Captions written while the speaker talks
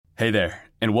Hey there,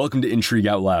 and welcome to Intrigue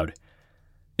Out Loud.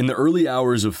 In the early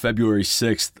hours of February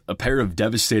 6th, a pair of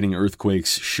devastating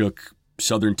earthquakes shook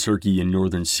southern Turkey and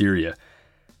northern Syria.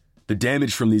 The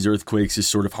damage from these earthquakes is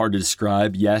sort of hard to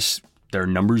describe. Yes, there are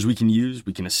numbers we can use.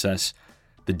 We can assess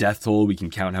the death toll. We can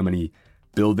count how many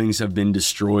buildings have been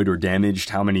destroyed or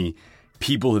damaged, how many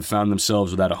people have found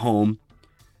themselves without a home.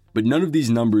 But none of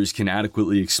these numbers can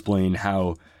adequately explain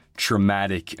how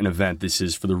traumatic an event this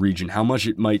is for the region, how much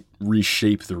it might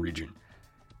reshape the region.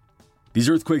 These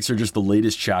earthquakes are just the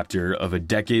latest chapter of a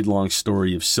decade-long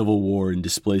story of civil war and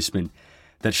displacement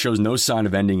that shows no sign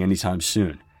of ending anytime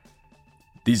soon.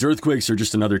 These earthquakes are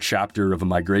just another chapter of a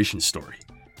migration story.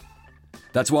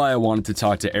 That's why I wanted to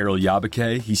talk to Erol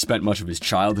Yabake. He spent much of his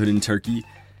childhood in Turkey.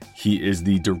 He is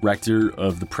the director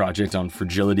of the Project on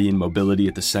Fragility and Mobility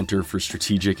at the Center for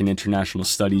Strategic and International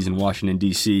Studies in Washington,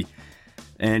 D.C.,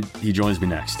 and he joins me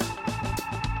next.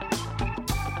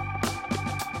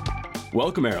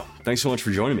 Welcome, Erol. Thanks so much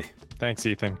for joining me. Thanks,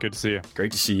 Ethan. Good to see you.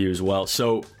 Great to see you as well.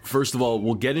 So, first of all,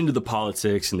 we'll get into the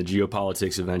politics and the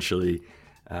geopolitics eventually,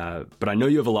 but I know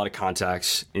you have a lot of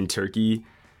contacts in Turkey.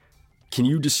 Can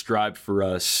you describe for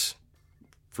us,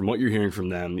 from what you're hearing from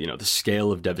them, the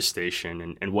scale of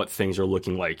devastation and what things are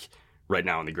looking like right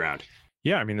now on the ground?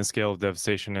 Yeah, I mean, the scale of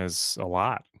devastation is a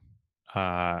lot.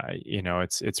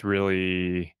 It's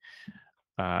really,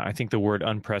 I think the word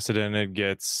unprecedented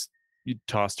gets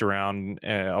tossed around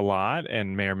a lot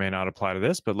and may or may not apply to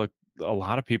this, but look, a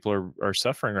lot of people are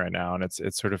suffering right now, and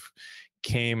it sort of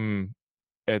came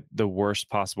at the worst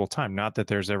possible time. Not that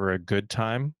there's ever a good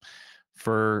time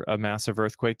for a massive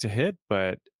earthquake to hit,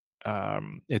 but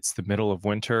it's the middle of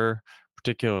winter,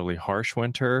 particularly harsh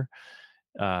winter.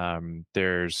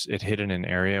 It hit in an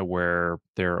area where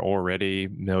there are already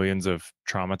millions of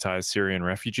traumatized Syrian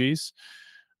refugees.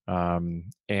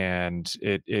 And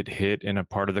it hit in a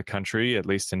part of the country, at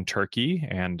least in Turkey,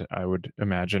 and I would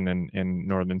imagine in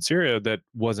northern Syria, that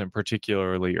wasn't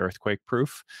particularly earthquake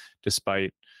proof,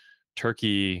 despite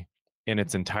Turkey in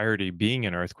its entirety being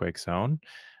an earthquake zone.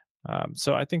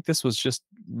 So I think this was just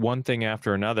one thing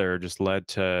after another just led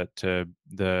to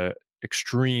the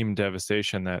extreme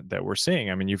devastation that we're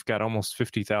seeing. I mean, you've got almost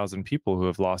 50,000 people who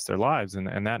have lost their lives,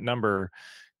 and that number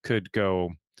could go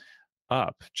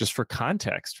up. Just for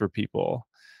context for people,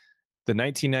 the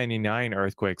 1999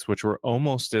 earthquakes, which were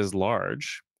almost as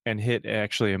large and hit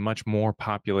actually a much more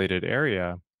populated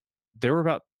area, there were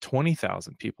about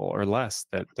 20,000 people or less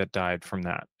that died from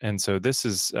that. And so this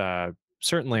is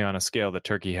certainly on a scale that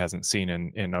Turkey hasn't seen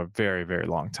in a very, very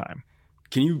long time.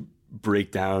 Can you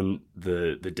break down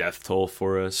the death toll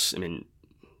for us? I mean,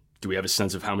 do we have a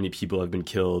sense of how many people have been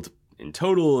killed in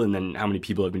total, and then how many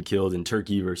people have been killed in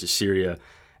Turkey versus Syria,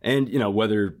 and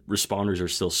whether responders are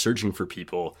still searching for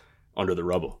people under the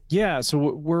rubble? Yeah, so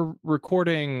we're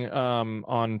recording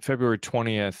on February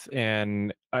 20th,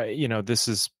 and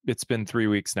it's been 3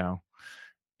 weeks now,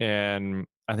 and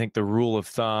I think the rule of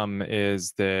thumb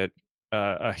is that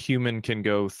a human can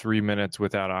go 3 minutes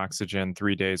without oxygen,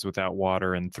 3 days without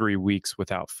water, and 3 weeks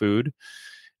without food.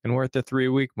 And we're at the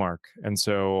 3-week mark. And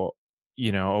so,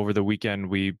 over the weekend,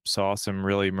 we saw some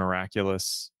really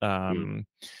miraculous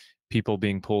people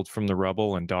being pulled from the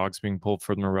rubble and dogs being pulled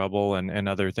from the rubble and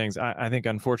other things. I think,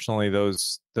 unfortunately,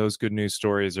 those good news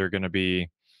stories are going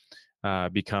to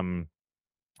become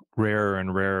rarer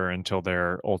and rarer until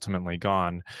they're ultimately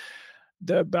gone.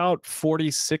 About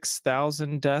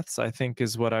 46,000 deaths, I think,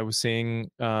 is what I was seeing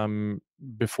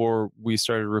before we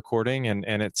started recording,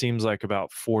 and it seems like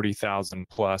about 40,000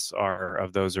 plus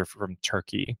of those are from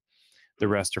Turkey. The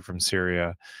rest are from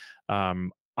Syria.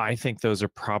 I think those are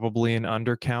probably an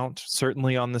undercount,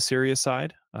 certainly on the Syria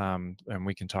side, and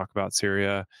we can talk about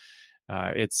Syria.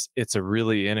 It's a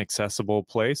really inaccessible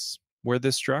place where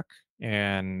this struck.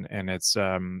 And it's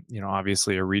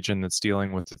obviously a region that's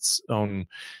dealing with its own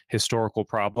historical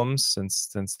problems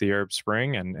since the Arab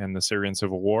Spring and the Syrian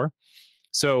civil war.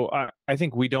 So I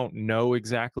think we don't know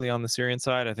exactly on the Syrian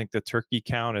side. I think the Turkey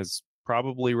count is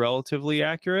probably relatively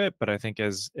accurate, but I think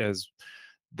as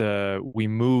we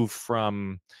move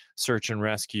from search and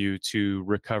rescue to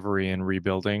recovery and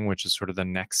rebuilding, which is sort of the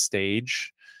next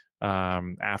stage,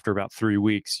 after about 3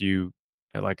 weeks, you,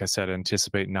 like I said,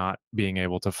 anticipate not being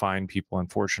able to find people,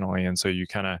 unfortunately. And so you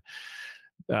kind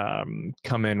of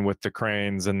come in with the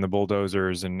cranes and the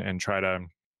bulldozers and try to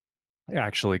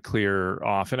actually clear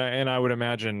off. And I would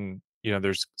imagine,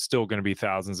 there's still going to be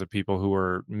thousands of people who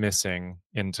are missing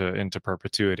into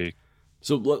perpetuity.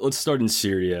 So let's start in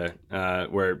Syria,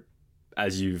 where,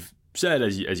 as you've said,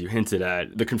 as you hinted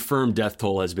at, the confirmed death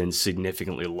toll has been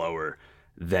significantly lower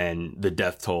than the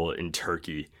death toll in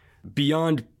Turkey.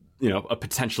 Beyond a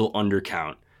potential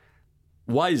undercount,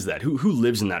 Why is that? Who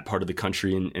lives in that part of the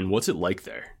country, and what's it like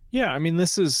there? Yeah, I mean,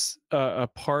 this is a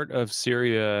part of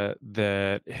Syria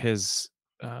that has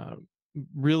uh,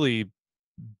 really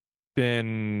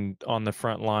been on the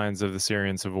front lines of the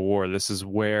Syrian civil war. This is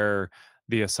where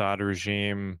the Assad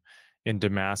regime in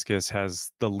Damascus has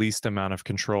the least amount of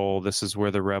control. This is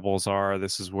where the rebels are.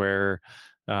 This is where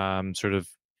sort of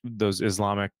those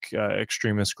Islamic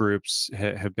extremist groups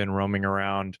have been roaming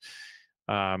around.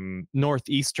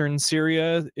 Northeastern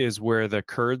Syria is where the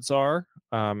Kurds are,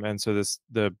 and so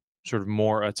the sort of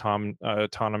more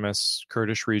autonomous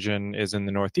Kurdish region is in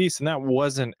the northeast, and that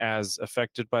wasn't as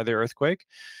affected by the earthquake.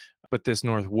 But this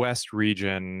northwest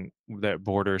region that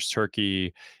borders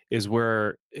Turkey is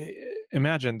where,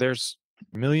 imagine there's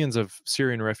millions of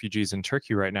Syrian refugees in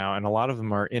Turkey right now, and a lot of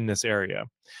them are in this area.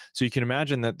 So you can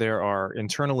imagine that there are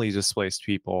internally displaced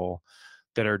people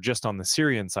that are just on the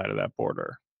Syrian side of that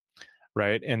border,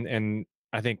 right? And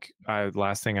I think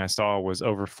last thing I saw was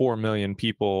over 4 million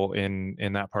people in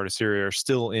that part of Syria are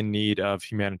still in need of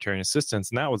humanitarian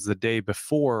assistance, and that was the day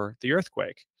before the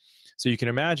earthquake. So you can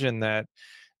imagine that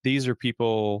these are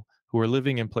people who are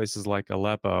living in places like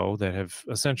Aleppo that have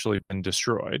essentially been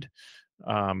destroyed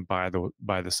by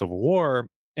the civil war,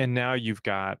 and now you've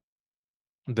got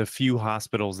the few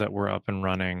hospitals that were up and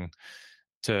running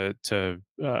to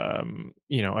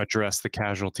address the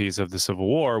casualties of the civil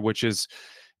war, which is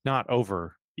not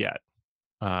over yet.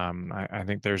 I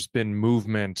think there's been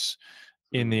movement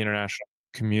in the international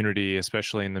community,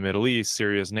 especially in the Middle East,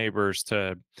 Syria's neighbors,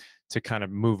 to kind of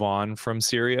move on from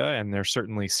Syria, and there's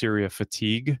certainly Syria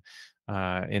fatigue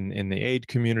in the aid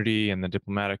community and the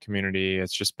diplomatic community.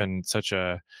 It's just been such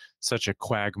a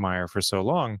quagmire for so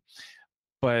long,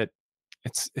 but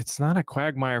it's not a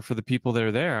quagmire for the people that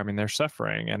are there. I mean, they're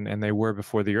suffering, and they were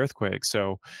before the earthquake.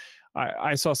 So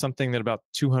I saw something that about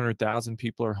 200,000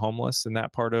 people are homeless in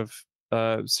that part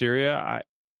of Syria.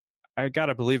 I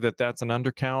gotta believe that that's an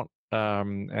undercount,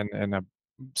 and a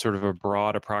sort of a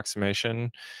broad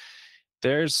approximation.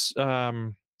 There's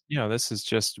this is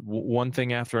just one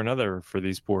thing after another for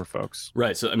these poor folks.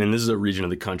 Right. So, I mean, this is a region of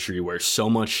the country where so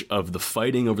much of the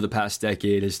fighting over the past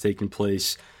decade has taken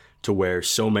place, to where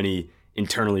so many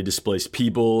internally displaced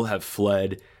people have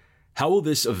fled. How will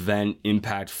this event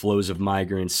impact flows of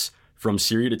migrants from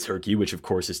Syria to Turkey, which of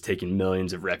course has taken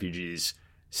millions of refugees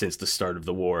since the start of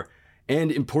the war,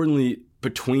 and importantly,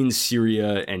 between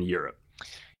Syria and Europe?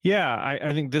 Yeah,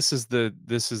 I think this is the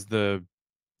 $1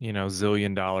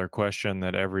 zillion question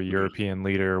that every European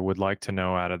leader would like to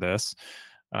know out of this.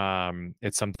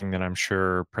 It's something that I'm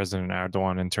sure President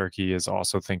Erdogan in Turkey is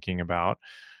also thinking about.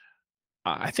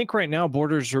 I think right now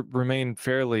borders remain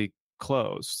fairly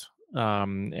closed,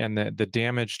 and the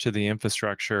damage to the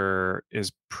infrastructure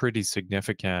is pretty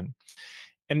significant.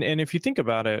 And if you think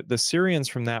about it, the Syrians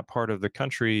from that part of the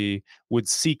country would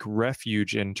seek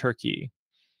refuge in Turkey.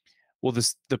 Well,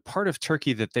 the part of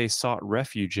Turkey that they sought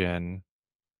refuge in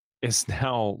is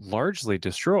now largely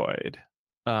destroyed.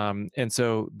 And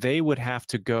so they would have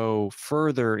to go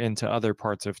further into other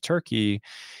parts of Turkey,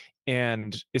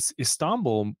 and it's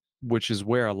Istanbul, which is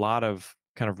where a lot of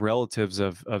kind of relatives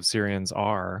of Syrians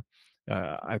are.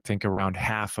 I think around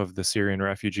half of the Syrian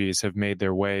refugees have made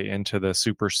their way into the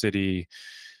super city,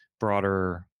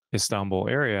 broader Istanbul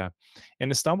area.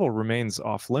 And Istanbul remains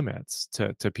off limits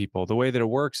to people. The way that it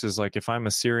works is like if I'm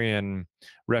a Syrian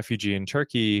refugee in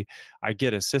Turkey, I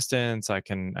get assistance. I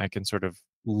can sort of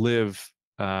live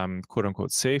quote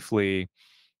unquote safely,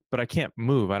 but I can't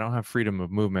move. I don't have freedom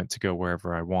of movement to go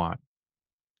wherever I want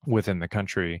within the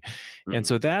country. And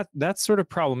so that's sort of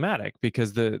problematic,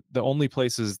 because the only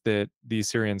places that these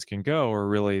Syrians can go are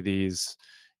really these,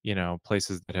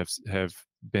 places that have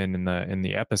been in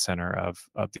the epicenter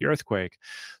of the earthquake.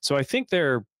 So I think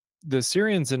the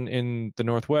Syrians in the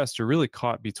Northwest are really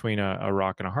caught between a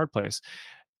rock and a hard place.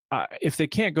 If they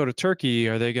can't go to Turkey,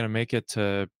 are they going to make it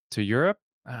to Europe?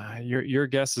 Your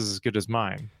guess is as good as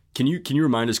mine. Can you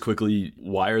remind us quickly,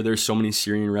 why are there so many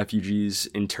Syrian refugees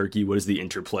in Turkey? What is the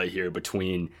interplay here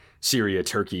between Syria,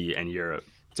 Turkey, and Europe?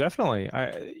 Definitely.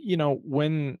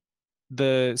 When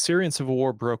the Syrian civil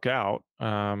war broke out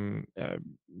around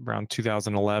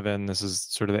 2011, this is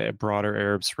sort of the broader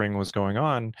Arab Spring was going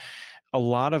on. A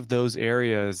lot of those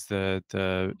areas, the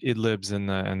Idlibs and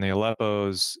the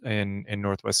Aleppos in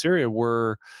northwest Syria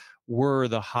were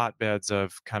the hotbeds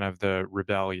of kind of the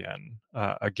rebellion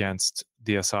against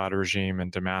the Assad regime in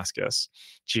Damascus.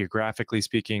 Geographically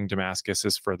speaking, Damascus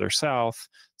is further south;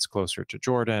 it's closer to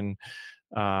Jordan.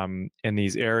 And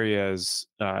these areas,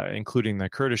 including the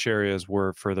Kurdish areas,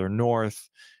 were further north.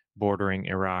 bordering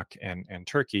Iraq and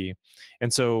Turkey.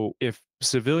 And so if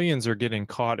civilians are getting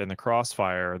caught in the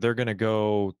crossfire, they're going to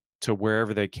go to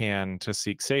wherever they can to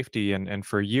seek safety. And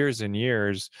for years and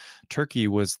years, Turkey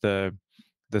was the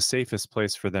safest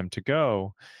place for them to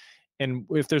go. And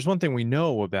if there's one thing we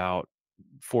know about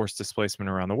forced displacement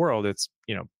around the world, it's,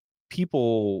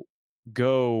 people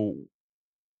go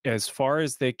as far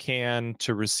as they can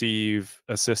to receive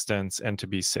assistance and to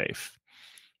be safe,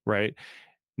 right?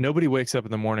 Nobody wakes up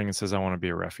in the morning and says, I want to be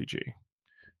a refugee.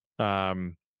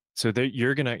 So that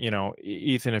you're gonna,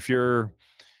 Ethan, if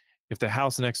the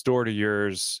house next door to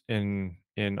yours in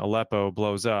Aleppo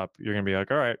blows up, you're gonna be like,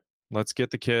 all right, let's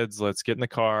get the kids, let's get in the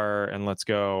car, and let's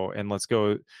go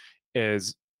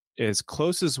as as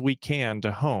close as we can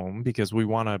to home because we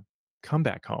want to come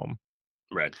back home,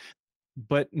 Right.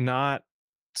 but not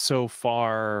so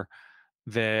far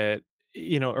that,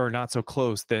 or not so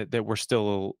close that we're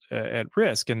still at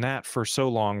risk. And that for so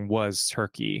long was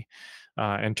Turkey.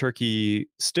 And Turkey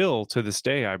still to this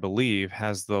day, I believe,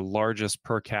 has the largest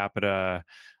per capita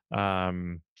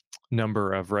um,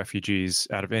 number of refugees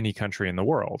out of any country in the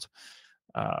world.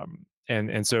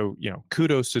 And so,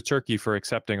 kudos to Turkey for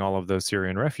accepting all of those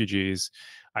Syrian refugees.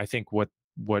 I think what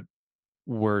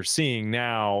we're seeing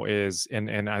now is,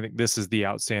 and I think this is the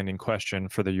outstanding question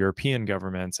for the European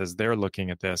governments as they're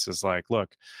looking at this, is like,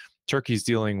 look, Turkey's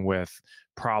dealing with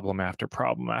problem after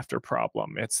problem after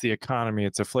problem. It's the economy,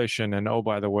 it's inflation, and oh,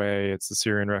 by the way, it's the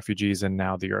Syrian refugees and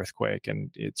now the earthquake.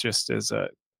 And it just is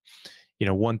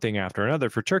one thing after another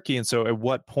for Turkey. And so at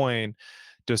what point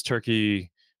does Turkey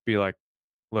be like,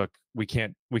 look, we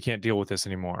can't deal with this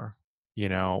anymore?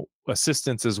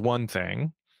 Assistance is one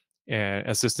thing, and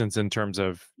assistance in terms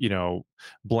of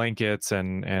blankets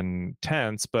and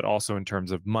tents, but also in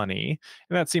terms of money,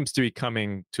 and that seems to be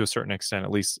coming to a certain extent,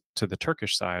 at least to the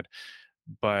Turkish side.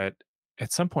 But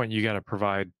at some point you got to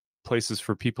provide places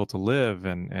for people to live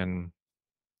and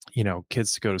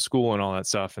kids to go to school and all that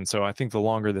stuff. And so I think the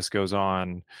longer this goes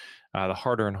on, the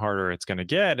harder and harder it's going to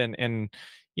get. And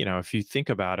if you think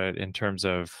about it in terms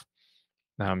of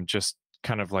just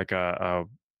kind of like a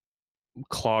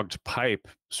clogged pipe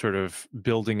sort of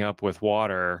building up with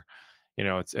water,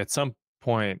 it's at some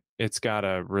point it's got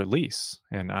to release,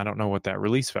 and I don't know what that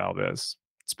release valve is.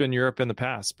 It's been Europe in the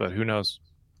past, but who knows?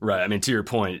 Right. I mean, to your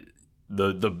point,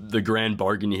 the grand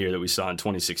bargain here that we saw in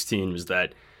 2016 was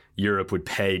that Europe would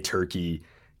pay Turkey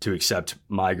to accept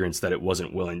migrants that it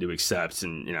wasn't willing to accept.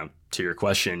 And, to your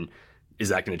question, is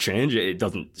that going to change? It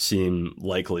doesn't seem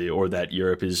likely, or that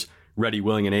Europe is ready,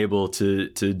 willing, and able to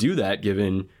do that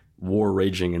given war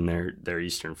raging in their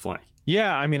eastern flank.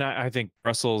 Yeah, I mean, I think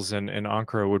Brussels and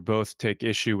Ankara would both take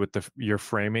issue with your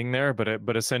framing there,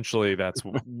 but essentially that's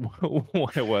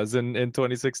what it was in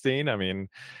 2016. I mean,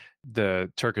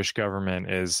 the Turkish government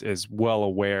is well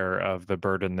aware of the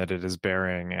burden that it is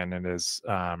bearing, and it is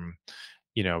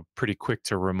pretty quick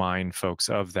to remind folks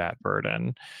of that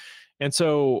burden. And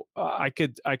so I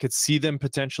could see them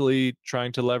potentially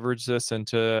trying to leverage this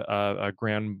into a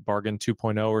grand bargain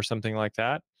 2.0 or something like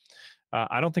that.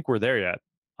 I don't think we're there yet.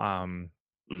 I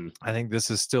think this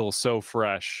is still so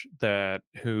fresh that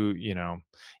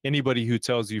anybody who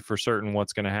tells you for certain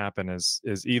what's going to happen is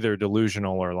either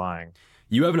delusional or lying.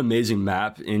 You have an amazing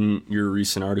map in your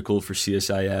recent article for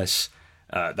CSIS.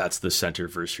 That's the Center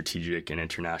for Strategic and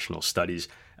International Studies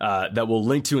that we'll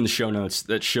link to in the show notes,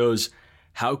 that shows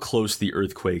how close the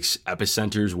earthquake's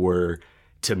epicenters were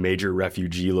to major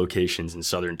refugee locations in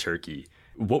southern Turkey.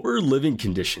 What were living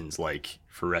conditions like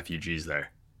for refugees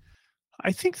there?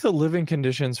 I think the living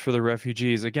conditions for the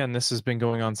refugees, again, this has been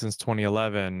going on since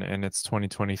 2011 and it's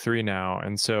 2023 now.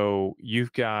 And so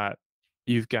you've got,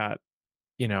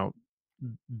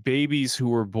 babies who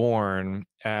were born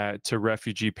to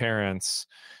refugee parents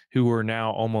who are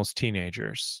now almost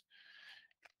teenagers.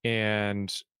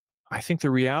 And I think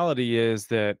the reality is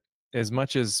that as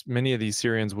much as many of these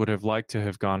Syrians would have liked to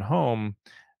have gone home,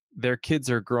 their kids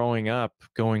are growing up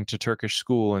going to Turkish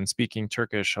school and speaking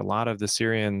Turkish. A lot of the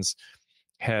Syrians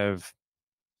have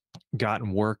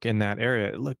gotten work in that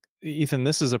area. Look, Ethan,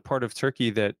 this is a part of Turkey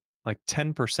that like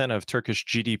 10% of Turkish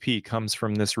GDP comes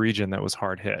from this region that was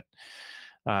hard hit.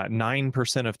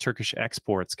 9% of Turkish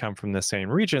exports come from the same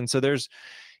region. So there's,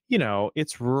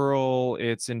 it's rural,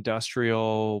 it's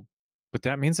industrial, but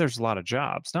that means there's a lot of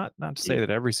jobs. Not to say that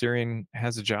every Syrian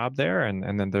has a job there,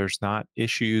 and then there's not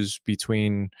issues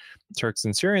between Turks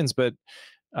and Syrians, but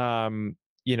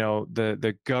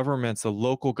the governments, the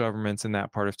local governments in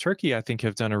that part of Turkey, I think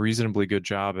have done a reasonably good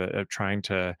job at trying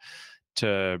to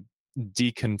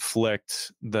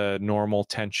deconflict the normal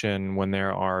tension when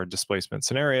there are displacement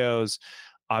scenarios.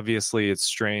 Obviously, it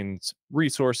strains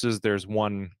resources. There's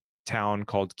one town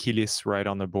called Kilis right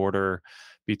on the border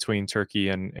between Turkey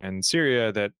and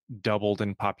Syria that doubled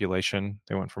in population.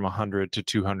 They went from 100 to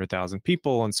 200,000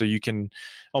 people. And so you can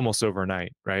almost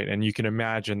overnight, right? And you can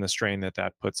imagine the strain that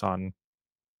that puts on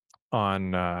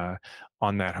uh,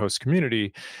 on that host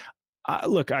community.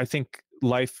 Look, I think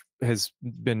life has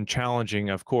been challenging,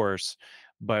 of course,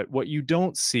 but what you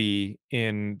don't see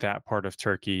in that part of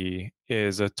Turkey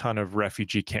is a ton of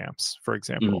refugee camps, for Mm.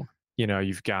 example.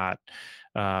 You've got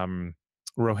um,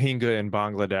 Rohingya in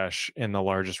Bangladesh in the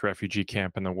largest refugee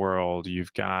camp in the world.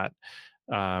 You've got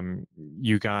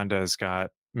Uganda's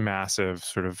got massive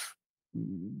sort of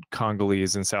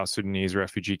Congolese and South Sudanese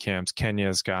refugee camps.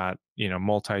 Kenya's got,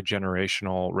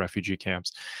 multi-generational refugee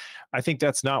camps. I think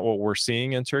that's not what we're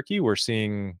seeing in Turkey. We're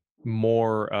seeing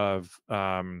more of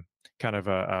kind of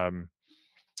a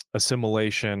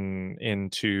assimilation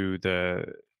into the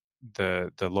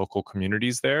local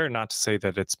communities there. Not to say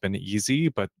that it's been easy,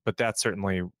 but that's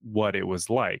certainly what it was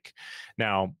like.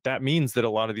 Now, that means that a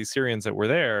lot of these Syrians that were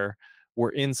there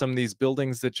were in some of these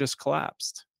buildings that just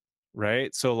collapsed,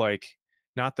 right? So, like,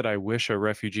 not that I wish a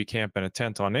refugee camp and a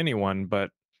tent on anyone, but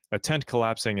a tent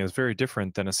collapsing is very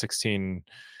different than a 16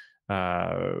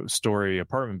 story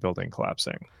apartment building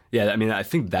collapsing. Yeah, I mean, I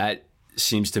think that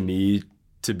seems to me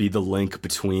to be the link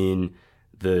between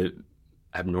the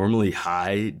abnormally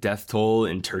high death toll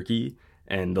in Turkey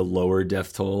and the lower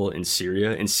death toll in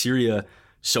Syria. In Syria,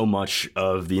 so much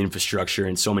of the infrastructure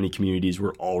and so many communities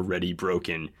were already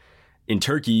broken. In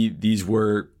Turkey, these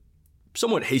were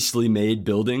somewhat hastily made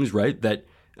buildings, right, that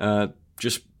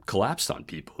just collapsed on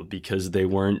people because they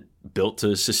weren't built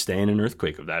to sustain an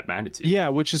earthquake of that magnitude. Yeah,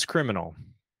 which is criminal.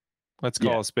 Let's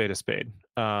call a spade a spade.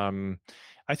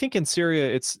 I think in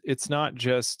Syria, it's not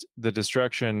just the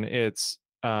destruction; it's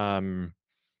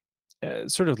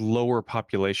sort of lower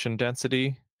population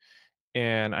density.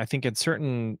 And I think in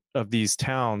certain of these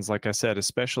towns, like I said,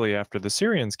 especially after the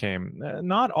Syrians came,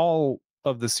 not all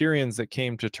of the Syrians that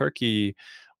came to Turkey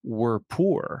were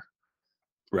poor.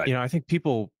 Right. I think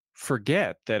people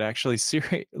forget that actually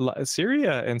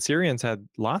Syria and Syrians had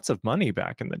lots of money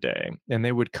back in the day, and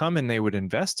they would come and they would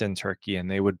invest in Turkey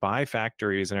and they would buy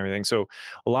factories and everything. So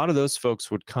a lot of those folks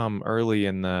would come early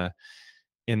in the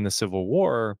civil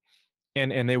war,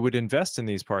 and they would invest in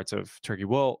these parts of Turkey.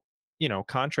 Well,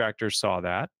 contractors saw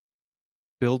that,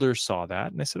 builders saw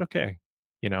that, and they said, okay,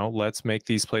 let's make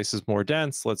these places more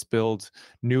dense. Let's build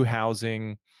new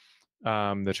housing.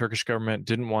 The Turkish government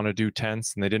didn't want to do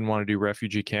tents and they didn't want to do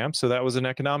refugee camps, so that was an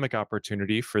economic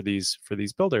opportunity for these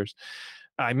builders.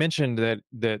 I mentioned that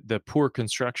the poor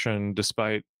construction,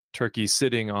 despite Turkey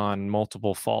sitting on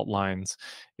multiple fault lines,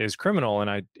 is criminal, and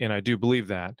I do believe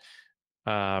that.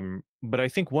 But I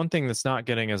think one thing that's not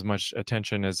getting as much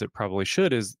attention as it probably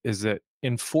should is that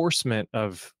enforcement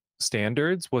of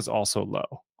standards was also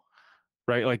low,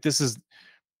 right? Like, this is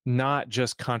not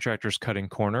just contractors cutting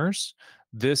corners.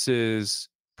 This is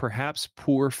perhaps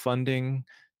poor funding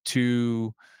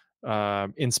to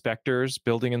inspectors,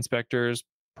 building inspectors,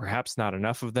 perhaps not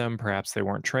enough of them, perhaps they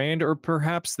weren't trained, or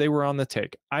perhaps they were on the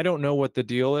take. I don't know what the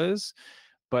deal is,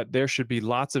 but there should be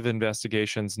lots of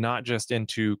investigations, not just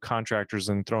into contractors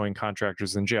and throwing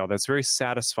contractors in jail. That's very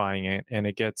satisfying and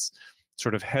it gets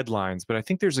sort of headlines, but I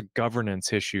think there's a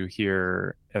governance issue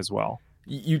here as well.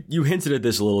 You hinted at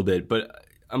this a little bit, but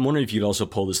I'm wondering if you'd also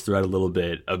pull this thread a little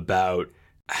bit about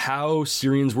how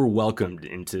Syrians were welcomed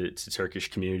into Turkish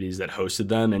communities that hosted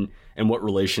them, and what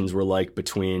relations were like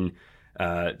between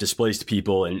displaced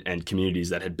people and communities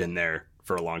that had been there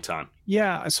for a long time.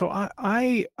 Yeah, so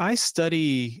I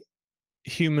study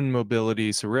human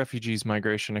mobility, so refugees,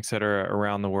 migration, et cetera,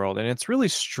 around the world, and it's really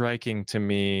striking to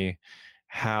me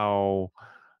how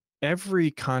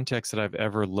every context that I've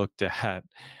ever looked at,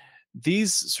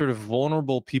 these sort of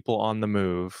vulnerable people on the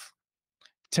move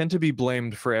tend to be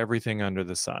blamed for everything under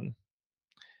the sun.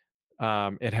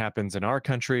 It happens in our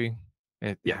country.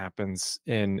 It happens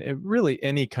in really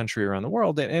any country around the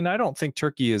world. And I don't think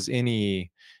Turkey is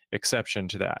any exception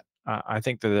to that. I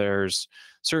think that there's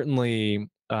certainly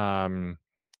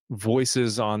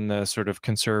voices on the sort of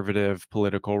conservative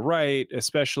political right,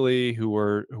 especially who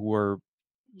were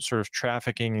sort of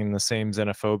trafficking in the same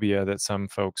xenophobia that some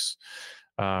folks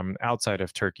outside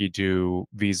of Turkey do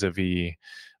vis-a-vis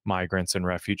migrants and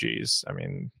refugees. I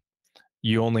mean,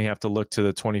 you only have to look to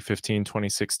the 2015,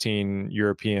 2016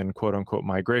 European quote unquote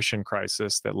migration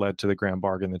crisis that led to the grand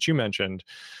bargain that you mentioned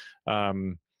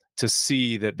to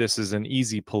see that this is an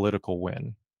easy political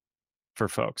win for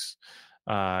folks.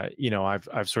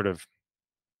 I've sort of,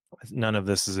 none of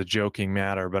this is a joking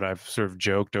matter, but I've sort of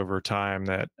joked over time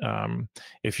that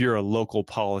if you're a local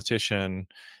politician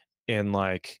in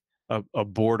like a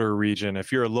border region,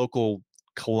 if you're a local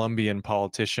Colombian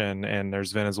politician and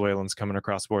there's Venezuelans coming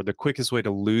across the board, the quickest way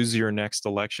to lose your next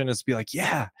election is to be like,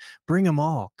 yeah, bring them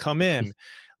all, come in,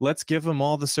 let's give them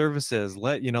all the services,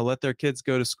 let their kids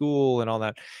go to school and all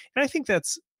that. And I think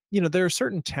that's, there are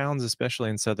certain towns, especially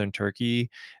in southern Turkey,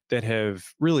 that have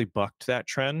really bucked that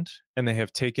trend, and they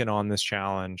have taken on this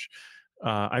challenge.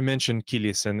 I mentioned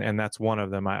Kilis, and that's one of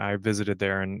them. I visited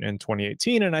there in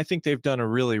 2018, and I think they've done a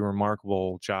really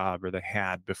remarkable job, or they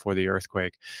had before the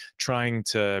earthquake, trying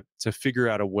to figure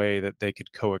out a way that they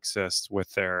could coexist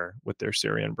with their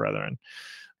Syrian brethren.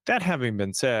 That having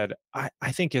been said,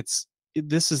 I think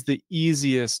this is the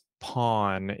easiest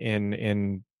pawn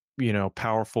in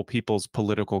powerful people's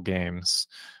political games.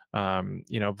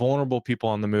 Vulnerable people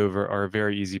on the move are a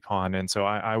very easy pawn, and so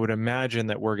I would imagine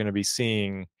that we're going to be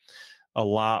seeing a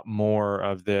lot more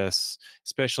of this,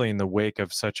 especially in the wake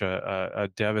of such a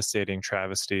devastating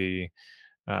travesty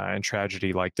and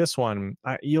tragedy like this one.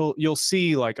 You'll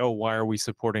see, like, oh, why are we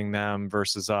supporting them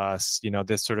versus us?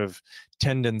 This sort of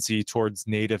tendency towards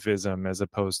nativism as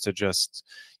opposed to just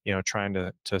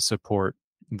trying to support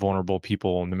vulnerable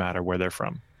people no matter where they're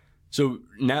from. So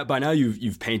by now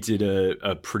you've painted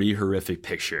a pretty horrific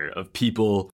picture of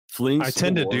people fleeing. I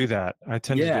tend to do that.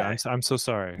 I'm so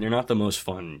sorry. You're not the most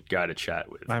fun guy to chat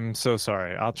with. I'm so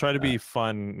sorry. I'll try to be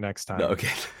fun next time.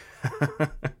 Okay.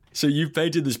 So you've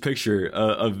painted this picture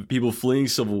of people fleeing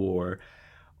civil war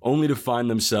only to find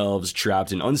themselves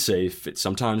trapped in unsafe,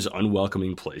 sometimes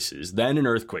unwelcoming places. Then an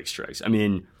earthquake strikes. I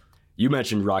mean, you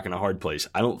mentioned rock in a hard place.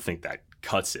 I don't think that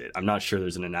cuts it. I'm not sure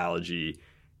there's an analogy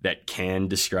that can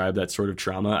describe that sort of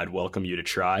trauma. I'd welcome you to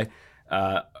try.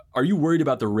 Are you worried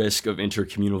about the risk of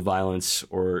intercommunal violence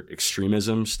or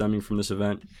extremism stemming from this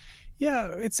event?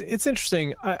 Yeah, it's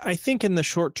interesting. I think in the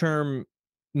short term,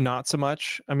 not so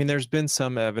much. I mean, there's been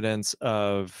some evidence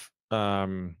of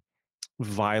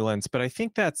violence, but I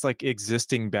think that's like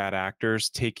existing bad actors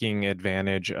taking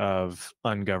advantage of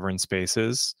ungoverned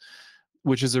spaces,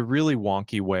 which is a really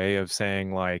wonky way of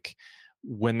saying, like,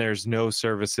 when there's no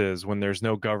services, when there's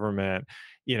no government,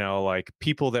 like,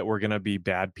 people that were going to be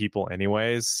bad people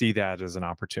anyways see that as an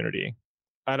opportunity.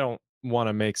 I don't want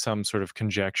to make some sort of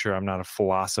conjecture. I'm not a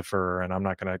philosopher, and I'm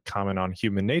not going to comment on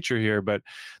human nature here, but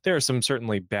there are some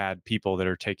certainly bad people that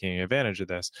are taking advantage of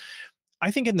this. I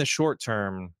think in the short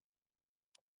term,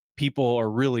 people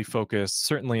are really focused,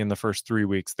 certainly in the first 3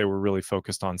 weeks, they were really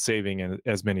focused on saving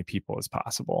as many people as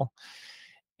possible.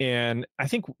 And I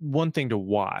think one thing to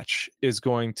watch is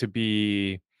going to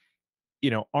be,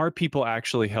 are people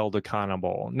actually held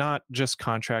accountable? Not just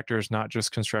contractors, not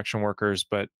just construction workers,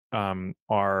 but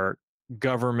are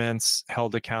governments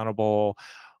held accountable?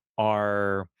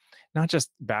 Are not just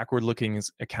backward looking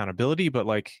accountability, but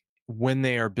like, when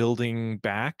they are building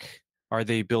back, are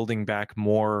they building back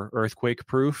more earthquake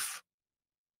proof?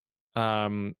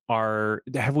 Have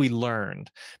we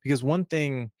learned? Because one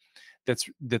thing that's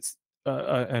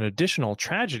an additional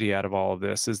tragedy out of all of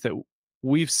this is that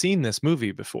we've seen this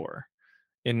movie before.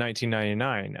 In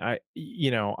 1999,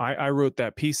 I wrote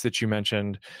that piece that you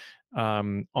mentioned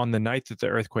on the night that the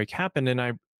earthquake happened, and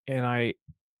I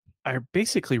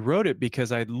basically wrote it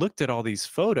because I looked at all these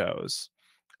photos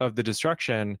of the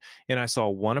destruction, and I saw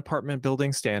one apartment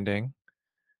building standing,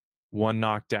 one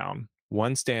knocked down,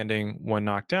 one standing, one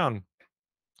knocked down.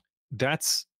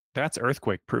 That's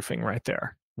earthquake proofing right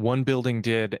there. One building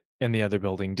did and the other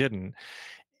building didn't.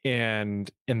 And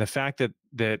the fact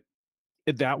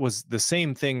that was the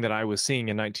same thing that I was seeing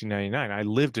in 1999. I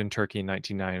lived in Turkey in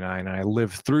 1999, and I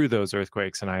lived through those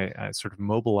earthquakes, and I sort of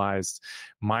mobilized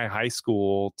my high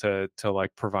school to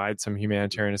like provide some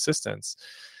humanitarian assistance.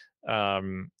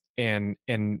 And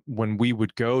when we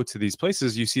would go to these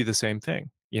places, you see the same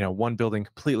thing. One building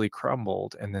completely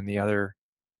crumbled, and then the other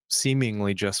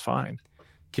seemingly just fine.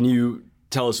 Can you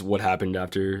tell us what happened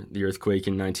after the earthquake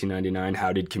in 1999?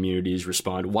 How did communities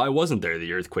respond? Why wasn't there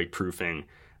the earthquake proofing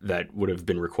that would have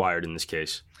been required in this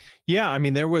case? Yeah, I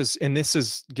mean, there was, and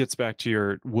this gets back to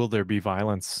your will there be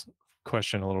violence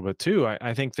question a little bit too.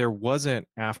 I think there wasn't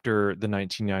after the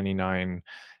 1999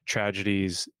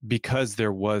 tragedies, because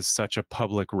there was such a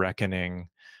public reckoning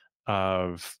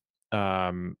of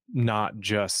not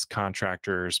just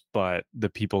contractors, but the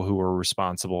people who were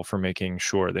responsible for making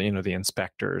sure that, the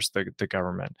inspectors, the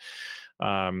government.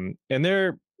 And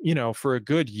they're, for a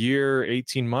good year,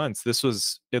 18 months, this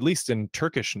was, at least in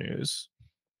Turkish news.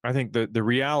 I think the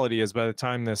reality is, by the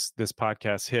time this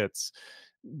podcast hits,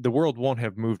 the world won't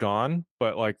have moved on,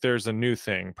 but like there's a new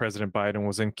thing. President Biden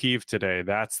was in Kyiv today.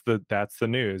 That's the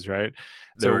news, right?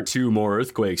 There were So two more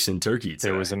earthquakes in Turkey there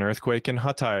today. was an earthquake in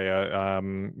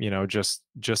Hatay,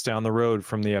 just down the road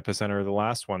from the epicenter of the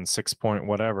last one, 6 point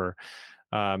whatever.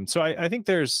 So I think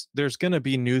there's going to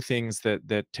be new things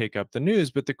that take up the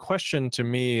news, but the question to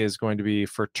me is going to be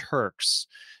for Turks: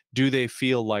 do they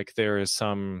feel like there is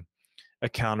some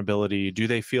accountability? Do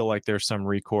they feel like there's some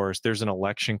recourse? There's an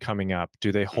election coming up.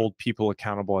 Do they hold people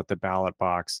accountable at the ballot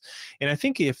box? And I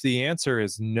think if the answer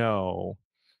is no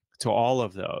to all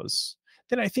of those,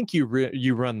 then I think you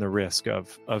run the risk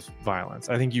of violence.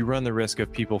 I think you run the risk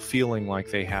of people feeling like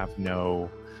they have no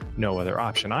other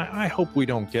option. I hope we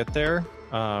don't get there,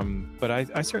 but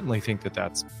I certainly think that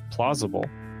that's plausible.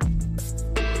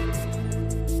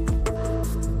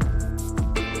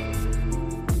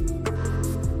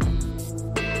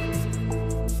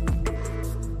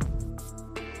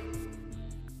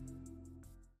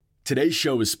 Today's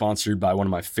show is sponsored by one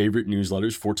of my favorite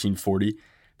newsletters, 1440.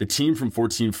 The team from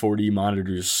 1440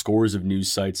 monitors scores of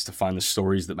news sites to find the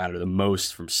stories that matter the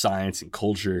most, from science and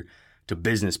culture to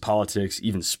business, politics,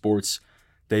 even sports.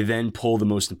 They then pull the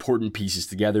most important pieces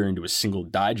together into a single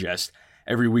digest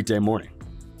every weekday morning.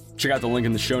 Check out the link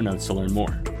in the show notes to learn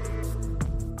more.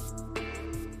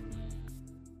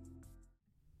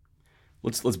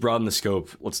 Let's broaden the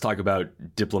scope. Let's talk about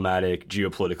diplomatic,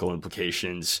 geopolitical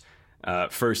implications.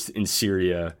 First, in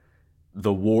Syria,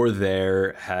 the war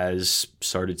there has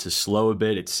started to slow a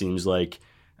bit. It seems like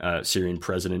Syrian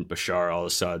President Bashar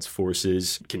al-Assad's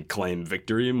forces can claim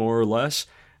victory, more or less.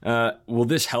 Will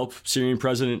this help Syrian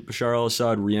President Bashar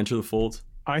al-Assad re-enter the fold?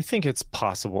 I think it's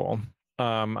possible.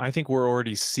 I think we're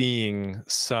already seeing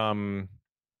some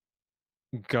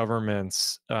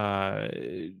governments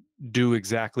do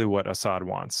exactly what Assad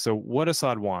wants. So what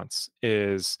Assad wants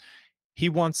is he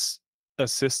wants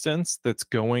assistance that's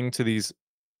going to these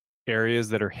areas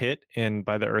that are hit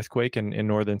by the earthquake in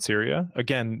northern Syria,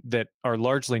 again, that are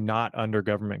largely not under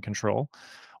government control,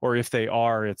 or if they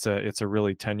are, it's a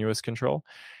really tenuous control.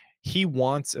 He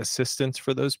wants assistance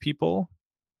for those people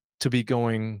to be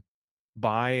going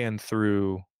by and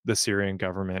through the Syrian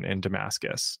government in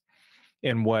Damascus.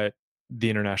 And what the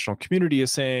international community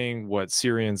is saying, what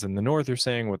Syrians in the north are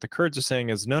saying, what the Kurds are saying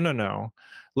is no,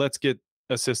 let's get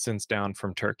assistance down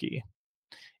from Turkey.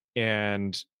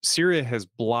 And Syria has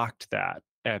blocked that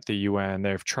at the UN.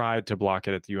 They've tried to block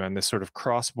it at the UN. This sort of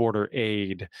cross-border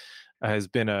aid has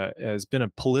been a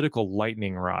political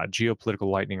lightning rod, geopolitical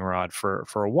lightning rod for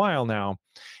a while now.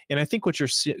 And I think what you're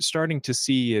starting to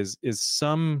see is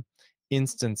some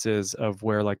instances of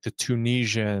where like the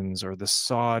Tunisians or the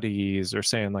Saudis are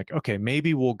saying like, okay,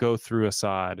 maybe we'll go through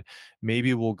Assad,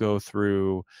 maybe we'll go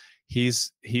through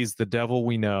he's the devil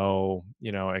we know,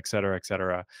 et cetera, et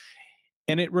cetera.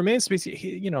 And it remains to be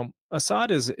seen.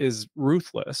 Assad is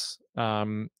ruthless,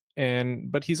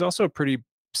 but he's also a pretty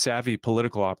savvy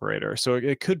political operator. So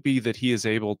it could be that he is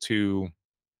able to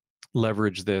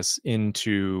leverage this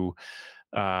into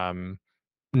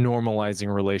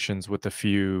normalizing relations with a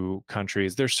few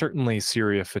countries. There's certainly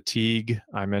Syria fatigue.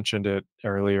 I mentioned it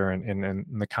earlier in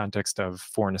the context of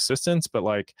foreign assistance, but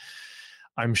like,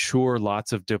 I'm sure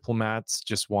lots of diplomats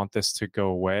just want this to go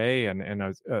away,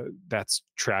 and that's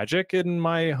tragic in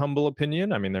my humble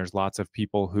opinion. I mean, there's lots of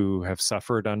people who have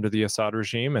suffered under the Assad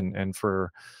regime, and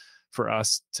for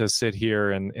us to sit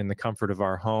here in the comfort of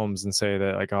our homes and say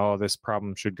that like, oh, this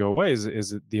problem should go away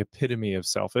is the epitome of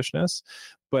selfishness.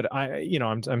 But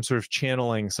I'm sort of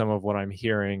channeling some of what I'm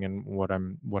hearing and what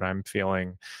I'm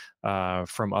feeling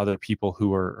from other people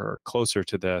who are closer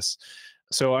to this.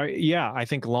 So I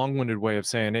think long-winded way of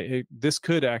saying this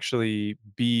could actually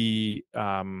be,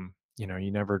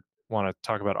 you never want to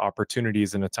talk about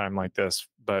opportunities in a time like this,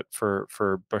 but for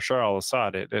Bashar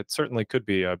al-Assad, it certainly could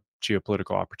be a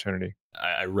geopolitical opportunity.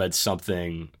 I read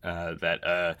something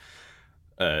that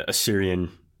a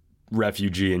Syrian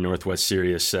refugee in northwest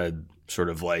Syria said sort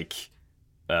of like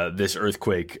this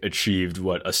earthquake achieved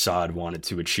what Assad wanted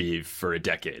to achieve for a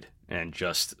decade and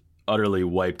just utterly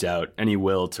wiped out any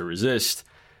will to resist,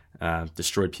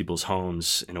 destroyed people's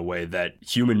homes in a way that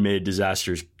human-made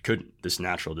disasters couldn't. This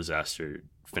natural disaster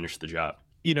finished the job.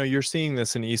 You're seeing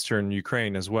this in eastern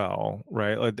Ukraine as well,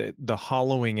 right? Like the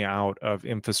hollowing out of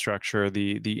infrastructure,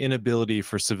 the inability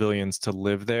for civilians to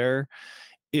live there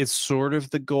is sort of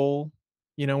the goal.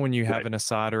 When you have Right. an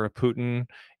Assad or a Putin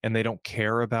and they don't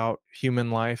care about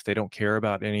human life, they don't care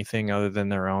about anything other than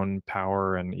their own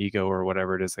power and ego or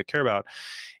whatever it is they care about.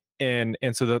 And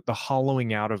so the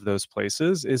hollowing out of those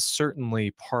places is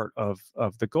certainly part of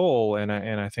the goal. And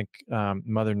I think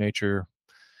Mother Nature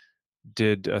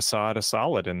did Assad a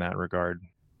solid in that regard.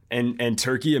 And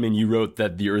Turkey, I mean, you wrote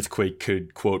that the earthquake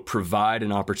could, quote, provide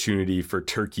an opportunity for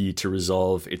Turkey to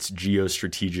resolve its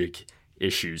geostrategic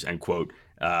issues, end quote.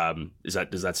 Does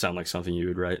that sound like something you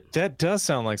would write? That does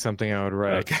sound like something I would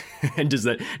write. Okay. And does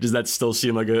that still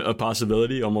seem like a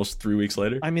possibility almost 3 weeks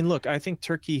later? I mean, look, I think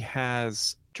Turkey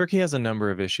has a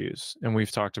number of issues, and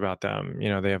we've talked about them. You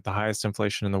know, they have the highest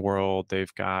inflation in the world.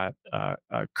 They've got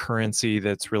a currency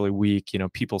that's really weak. You know,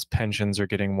 people's pensions are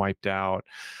getting wiped out.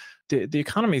 The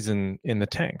economy's in the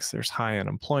tanks. There's high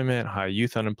unemployment, high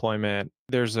youth unemployment.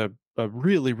 There's a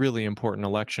really, really important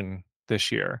election this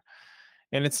year.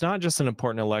 And it's not just an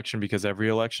important election because every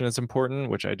election is important,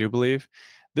 which I do believe.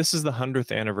 This is the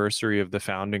 100th anniversary of the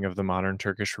founding of the modern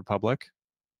Turkish Republic.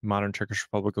 Modern Turkish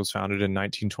Republic was founded in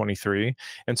 1923.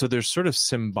 And so there's sort of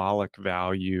symbolic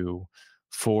value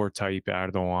for Tayyip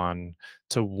Erdogan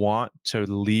to want to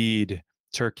lead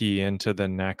Turkey into the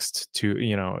next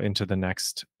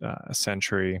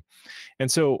century. And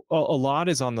so a lot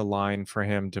is on the line for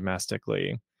him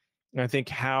domestically. And I think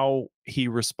how he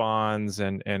responds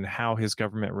and how his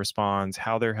government responds,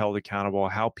 how they're held accountable,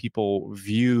 how people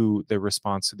view the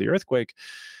response to the earthquake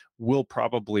will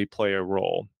probably play a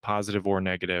role, positive or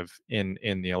negative, in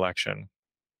the election.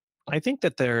 I think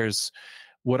that there's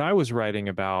what I was writing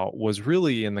about was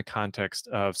really in the context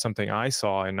of something I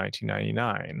saw in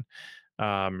 1999.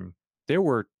 There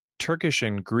were Turkish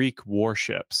and Greek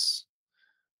warships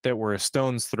that were a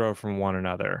stone's throw from one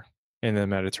another in the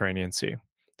Mediterranean Sea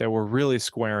that were really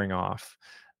squaring off.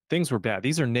 Things were bad.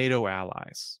 These are NATO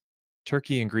allies.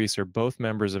 Turkey and Greece are both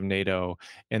members of NATO,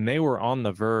 and they were on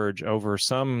the verge over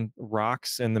some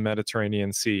rocks in the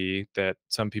Mediterranean Sea that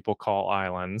some people call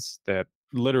islands, that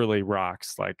literally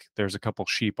rocks, like there's a couple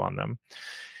sheep on them.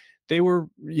 They were,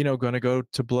 going to go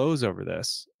to blows over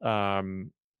this.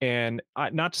 And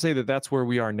not to say that that's where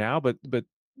we are now, but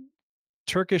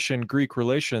Turkish and Greek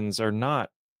relations are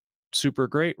not super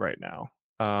great right now.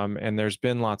 And there's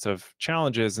been lots of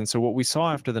challenges. And so what we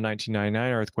saw after the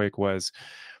 1999 earthquake was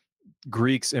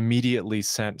Greeks immediately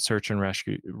sent search and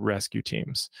rescue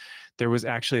teams. There was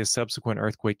actually a subsequent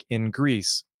earthquake in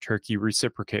Greece. Turkey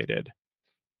reciprocated.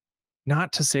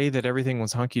 Not to say that everything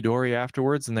was hunky-dory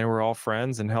afterwards and they were all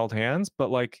friends and held hands, but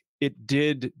like it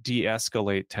did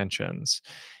de-escalate tensions.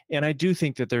 And I do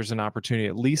think that there's an opportunity,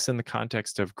 at least in the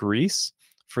context of Greece,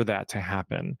 for that to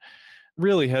happen.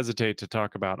 Really hesitate to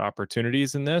talk about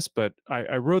opportunities in this, but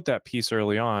I wrote that piece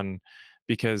early on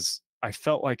because I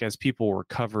felt like as people were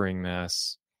covering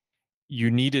this,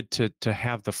 you needed to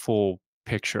have the full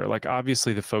picture. Like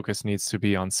obviously the focus needs to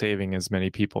be on saving as many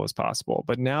people as possible.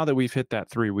 But now that we've hit that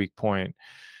 3-week point,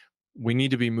 we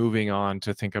need to be moving on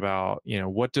to think about,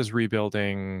 what does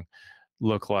rebuilding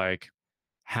look like?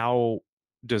 How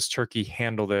does Turkey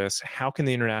handle this? How can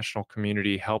the international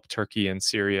community help Turkey and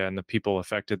Syria and the people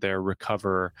affected there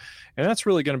recover? And that's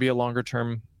really going to be a longer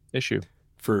term issue.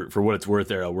 For what it's worth,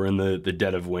 Errol, we're in the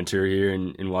dead of winter here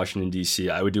in Washington, D.C.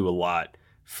 I would do a lot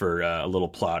for a little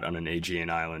plot on an Aegean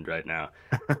island right now.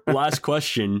 Last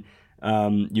question.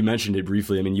 You mentioned it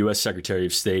briefly. I mean, U.S. Secretary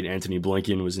of State Antony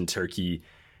Blinken was in Turkey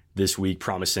this week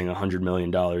promising $100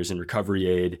 million in recovery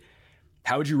aid.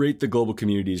 How would you rate the global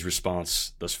community's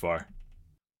response thus far?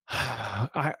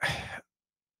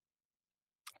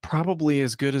 Probably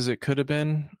as good as it could have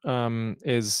been,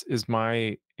 is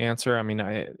my answer. I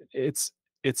mean,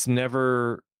 it's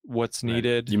never what's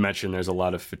needed. You mentioned there's a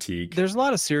lot of fatigue. There's a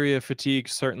lot of Syria fatigue,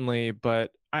 certainly,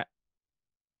 but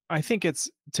I think it's,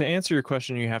 to answer your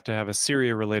question, you have to have a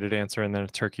Syria-related answer and then a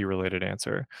Turkey-related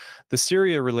answer. The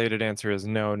Syria-related answer is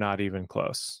no, not even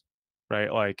close,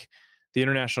 right? Like the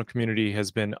international community has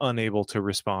been unable to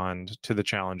respond to the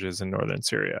challenges in northern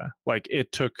Syria. Like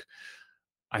it took,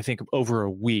 I think, over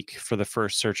a week for the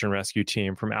first search and rescue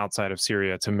team from outside of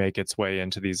Syria to make its way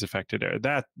into these affected areas.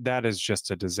 That is just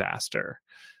a disaster.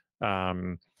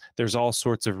 There's all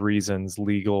sorts of reasons,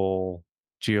 legal,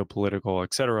 geopolitical,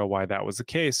 et cetera, why that was the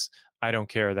case. I don't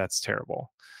care. That's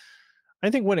terrible. I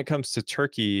think when it comes to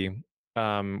Turkey,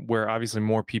 where obviously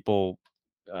more people,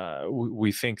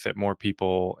 we think that more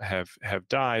people have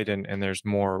died and there's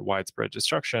more widespread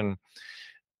destruction,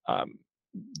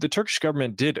 the Turkish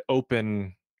government did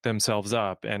open themselves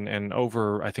up, and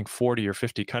over, I think, 40 or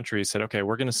 50 countries said, okay,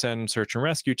 we're going to send search and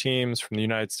rescue teams. From the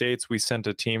United States, we sent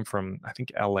a team from, I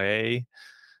think,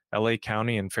 LA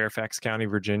County and Fairfax County,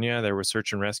 Virginia. There were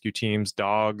search and rescue teams,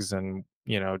 dogs and,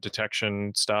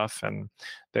 detection stuff. And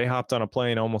they hopped on a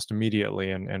plane almost immediately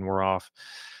and were off.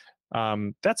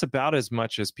 That's about as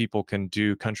much as people can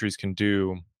do, countries can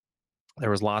do. There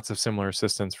was lots of similar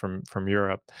assistance from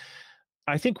Europe.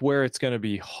 I think where it's going to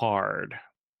be hard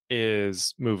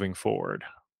is moving forward,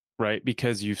 right?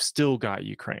 Because you've still got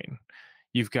Ukraine,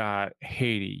 you've got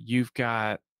Haiti, you've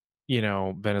got,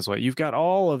 Venezuela, you've got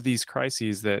all of these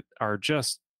crises that are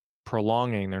just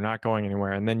prolonging, they're not going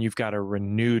anywhere. And then you've got a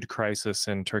renewed crisis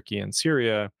in Turkey and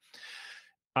Syria.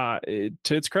 To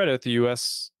its credit, the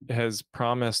U.S. has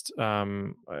promised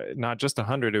not just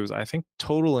 100, it was, I think,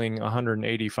 totaling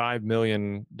 $185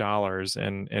 million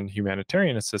in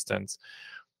humanitarian assistance.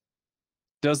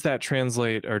 Does that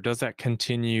translate, or does that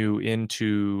continue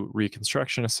into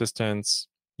reconstruction assistance?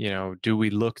 Do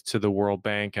we look to the World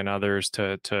Bank and others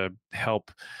to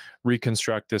help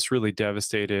reconstruct this really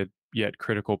devastated yet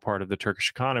critical part of the Turkish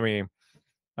economy,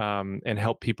 and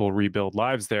help people rebuild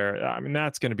lives there? I mean,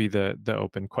 that's going to be the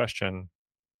open question.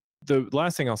 The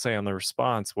last thing I'll say on the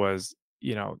response was,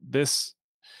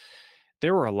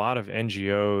 there were a lot of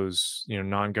NGOs,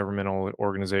 non-governmental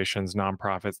organizations,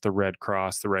 nonprofits, the Red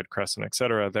Cross, the Red Crescent, et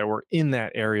cetera, that were in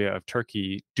that area of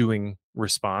Turkey doing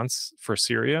response for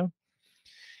Syria.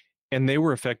 And they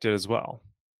were affected as well,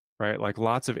 right? Like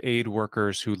lots of aid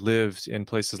workers who lived in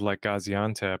places like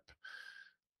Gaziantep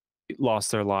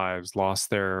lost their lives, lost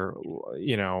their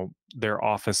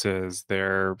offices,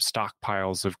 their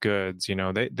stockpiles of goods.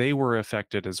 They were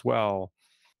affected as well.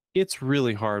 It's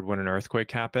really hard when an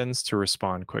earthquake happens to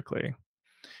respond quickly,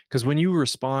 because when you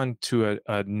respond to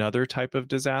another type of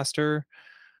disaster,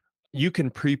 you can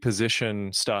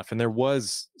pre-position stuff. And there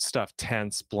was stuff,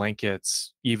 tents,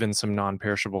 blankets, even some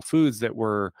non-perishable foods that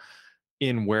were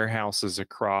in warehouses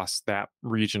across that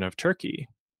region of Turkey.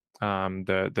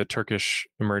 The Turkish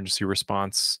emergency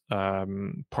response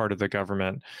part of the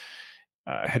government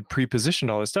had pre-positioned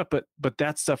all this stuff, but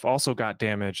that stuff also got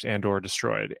damaged and or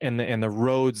destroyed, and the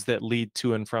roads that lead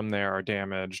to and from there are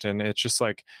damaged, and it's just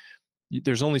like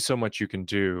there's only so much you can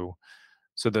do.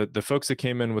 So the folks that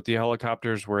came in with the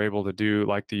helicopters were able to do,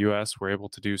 like the U.S., were able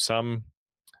to do some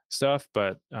stuff,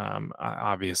 but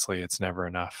obviously it's never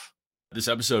enough. This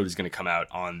episode is going to come out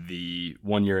on the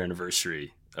 1-year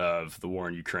anniversary of the war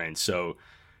in Ukraine. So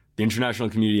the international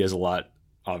community has a lot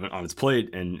on its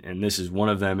plate, and this is one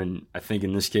of them. And I think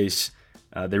in this case,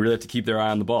 they really have to keep their eye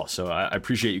on the ball. So I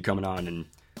appreciate you coming on and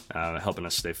helping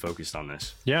us stay focused on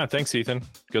this. Yeah, thanks, Ethan.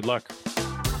 Good luck.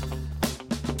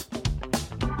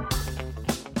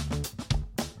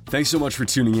 Thanks so much for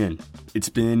tuning in. It's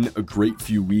been a great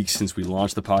few weeks since we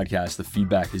launched the podcast. The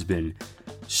feedback has been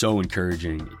so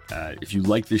encouraging. If you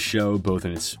like this show, both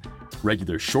in its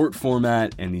regular short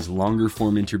format and these longer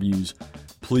form interviews,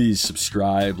 please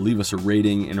subscribe, leave us a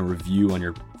rating and a review on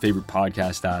your favorite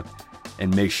podcast app,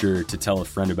 and make sure to tell a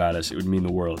friend about us. It would mean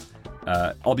the world.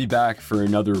 I'll be back for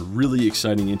another really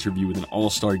exciting interview with an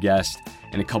all-star guest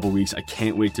in a couple weeks. I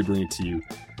can't wait to bring it to you.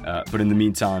 But in the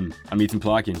meantime, I'm Ethan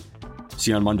Plotkin. See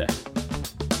you on Monday.